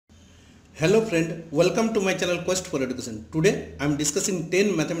Hello friend, welcome to my channel Quest for Education. Today I am discussing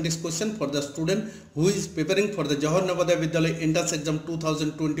 10 mathematics questions for the student who is preparing for the Jawahar Navodaya Vidyalaya entrance exam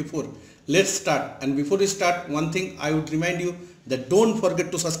 2024. Let's start, and before we start, one thing I would remind you that don't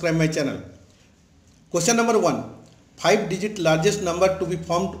forget to subscribe my channel. Question number 1. 5-digit largest number to be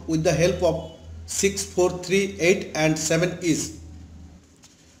formed with the help of 6, 4, 3, 8 and 7 is.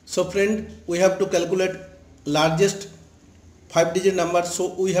 So friend, we have to calculate largest 5-digit number,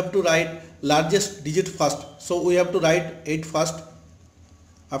 so we have to write largest digit first. So we have to write 8 first,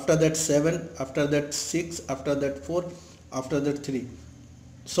 after that 7, after that 6, after that 4, after that 3.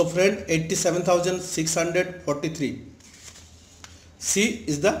 So friend, 87,643. C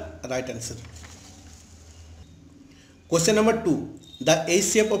is the right answer. Question number 2. The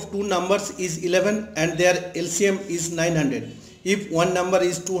HCF of two numbers is 11 and their LCM is 900. If one number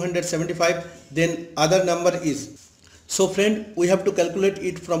is 275, then other number is. So friend, we have to calculate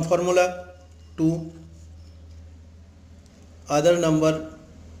it from formula to other number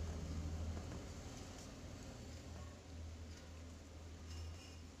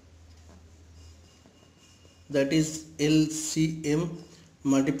that is LCM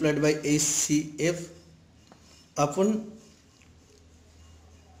multiplied by HCF upon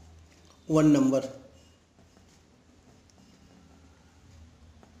one number.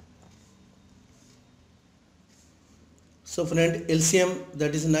 So friend, LCM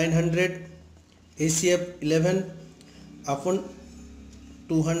that is 900, HCF 11 upon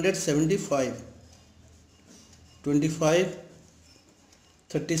 275, 25,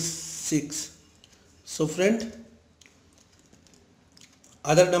 36. So friend,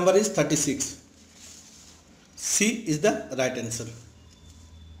 other number is 36. C is the right answer.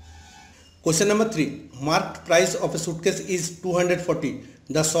 Question number 3. Marked price of a suitcase is 240.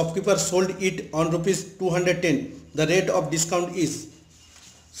 The shopkeeper sold it on rupees 210. The rate of discount is.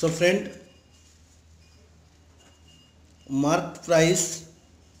 So friend, marked price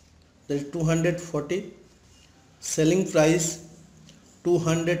that is 240, selling price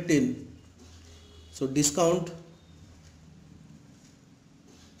 210. So discount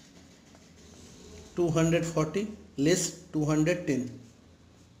 240 less 210,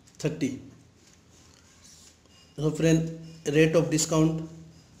 30. So friend, rate of discount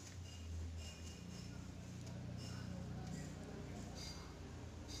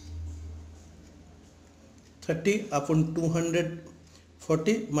 30 upon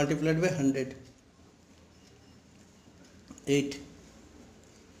 240 multiplied by 100, 8,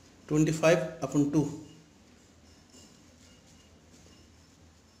 25 upon 2,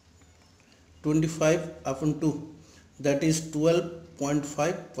 25 upon 2, that is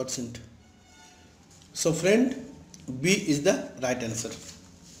 12.5%. So friend, B is the right answer.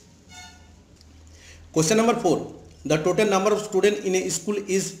 Question number 4. The total number of students in a school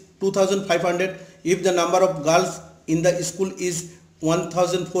is 2500. If the number of girls in the school is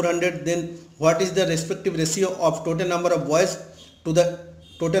 1400, then what is the respective ratio of total number of boys to the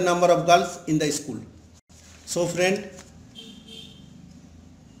total number of girls in the school? So friend,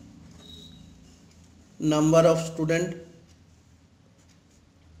 number of student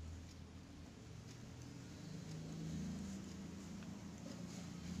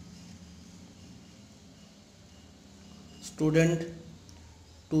student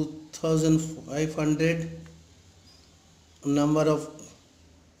 2500, number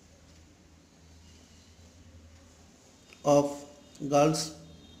of girls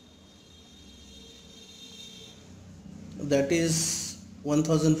that is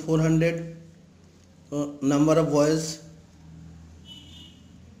 1400, number of boys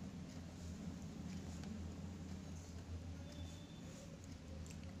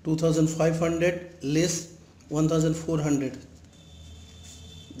 (2500) less 1400,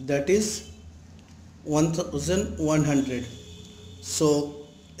 that is 1100. So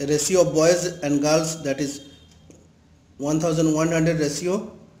ratio of boys and girls, that is 1100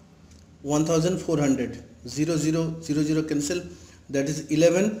 ratio 1400, 0 0 0 0 cancel, that is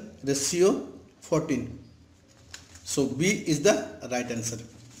 11 ratio 14. So B is the right answer.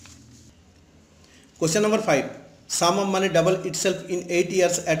 Question number 5. Sum of money double itself in 8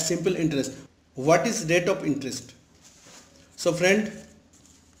 years at simple interest. What is rate of interest? So friend,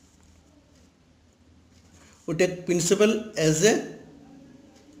 we take principal as a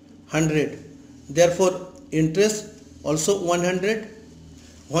 100, therefore interest also 100.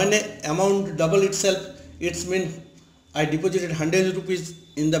 When a amount double itself, it means I deposited 100 rupees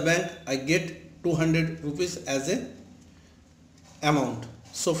in the bank, I get 200 rupees as a amount.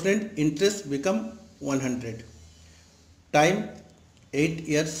 So friend, interest become 100. Time 8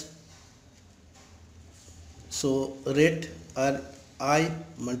 years. So rate are I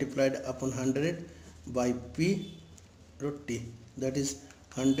multiplied upon 100 by P root T, that is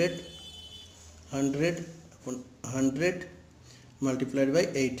 100 upon 100 multiplied by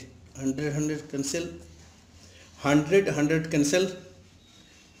 8. 100 cancel, 100 cancel,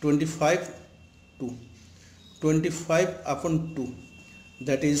 25 2, 25 upon 2,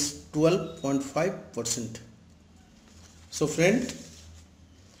 that is 12.5%. So friend,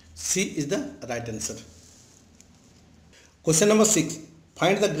 C is the right answer. Question number 6.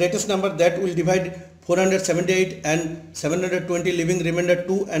 Find the greatest number that will divide 478 and 720, leaving remainder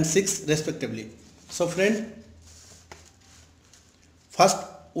 2 and 6 respectively. So friend, first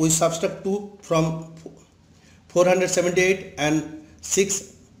we subtract 2 from 478 and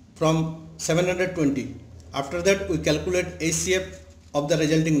 6 from 720. After that we calculate HCF of the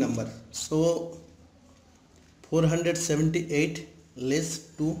resulting number. So 478 less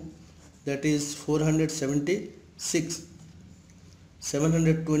 2, that is 476,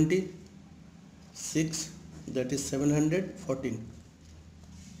 726, that is 714.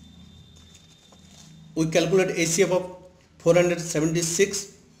 We calculate HCF of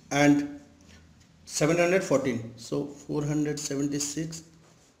 476 and 714. So 476,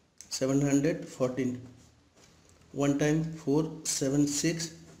 714. One time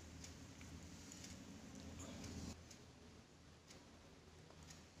 476,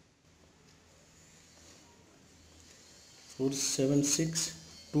 476,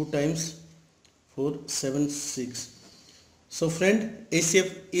 2 times 476. So friend,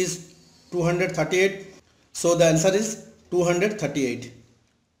 HCF is 238. So the answer is 238.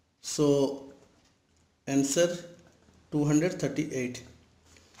 So answer 238.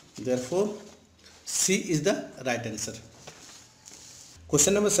 Therefore C is the right answer.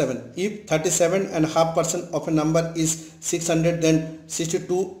 Question number 7. If 37.5% of a number is 600, then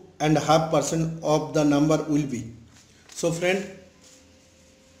 62.5% of the number will be. So friend,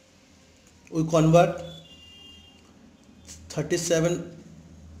 we convert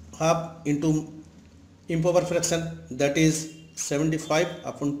 37.5 into improper fraction, that is 75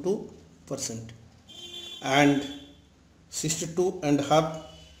 upon 2%, and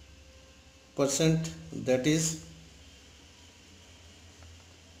 62.5%, that is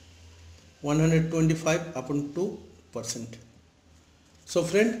 125 upon 2%. So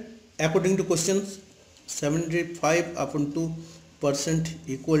friend, according to questions, 75 upon 2%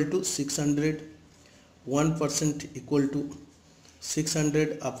 equal to 600, 1% equal to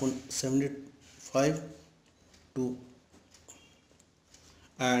 600 upon 75 2,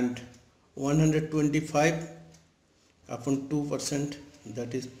 and 125 upon 2%,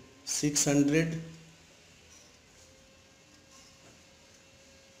 that is 600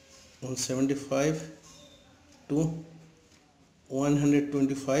 on 75 to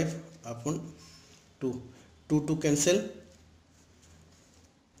 125 upon 2. 2 cancel,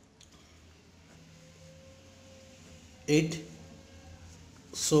 8.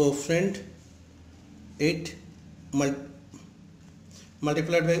 So friend, 8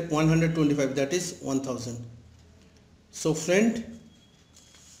 multiplied by 125, that is 1000. So friend,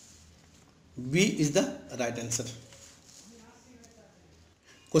 B is the right answer.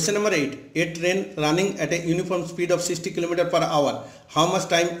 Question number 8. A train running at a uniform speed of 60 km per hour, how much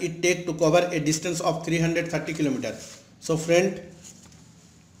time it take to cover a distance of 330 km? So friend,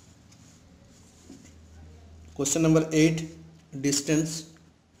 question number 8, distance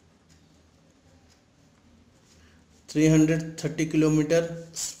 330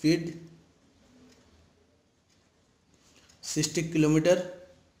 km, speed 60 km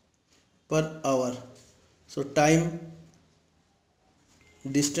per hour. So time,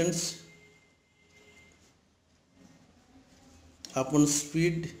 distance upon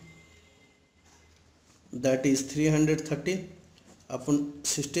speed, that is 330 upon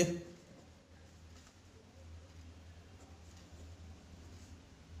 60,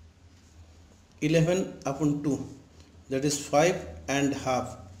 11 upon 2, that is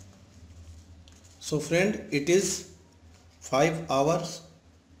 5.5. So friend, it is 5 hours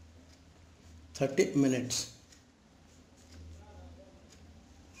 30 minutes.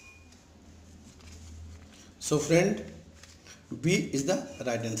 So friend, B is the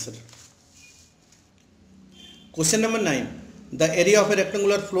right answer. Question number 9. The area of a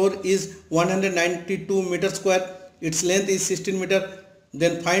rectangular floor is 192 meter square. Its length is 16 meter.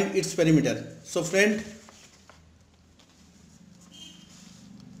 Then find its perimeter. So friend,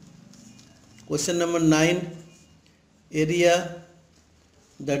 question number 9, area,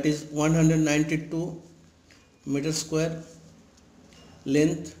 that is 192 meter square,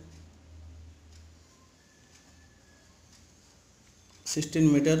 length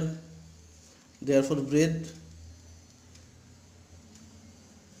 16 meter, therefore breadth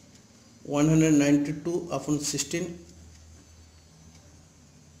 192 upon 16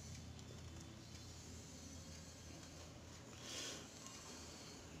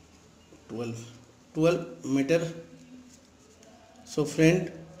 12 meter. So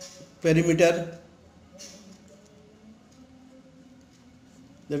friend, perimeter,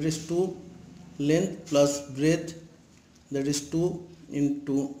 that is 2, length plus breadth, that is 2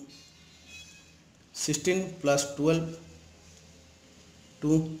 into 16 plus 12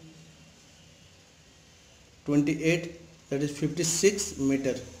 to 28, that is 56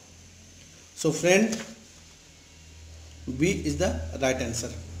 meter. So friend, B is the right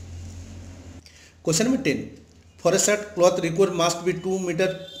answer. Question number 10. For a shirt, cloth required must be 2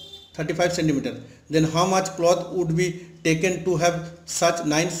 meter 35 centimeter. Then how much cloth would be taken to have such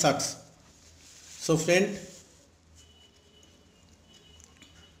 9 shirts? So friend,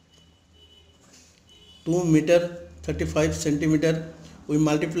 2 meter 35 centimeter, we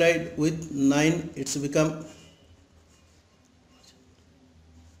multiplied with 9, it's become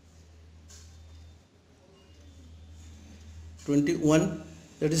 21,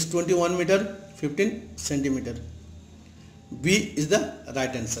 that is 21 meter 15 centimeter. B is the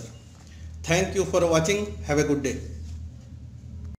right answer. Thank you for watching. Have a good day.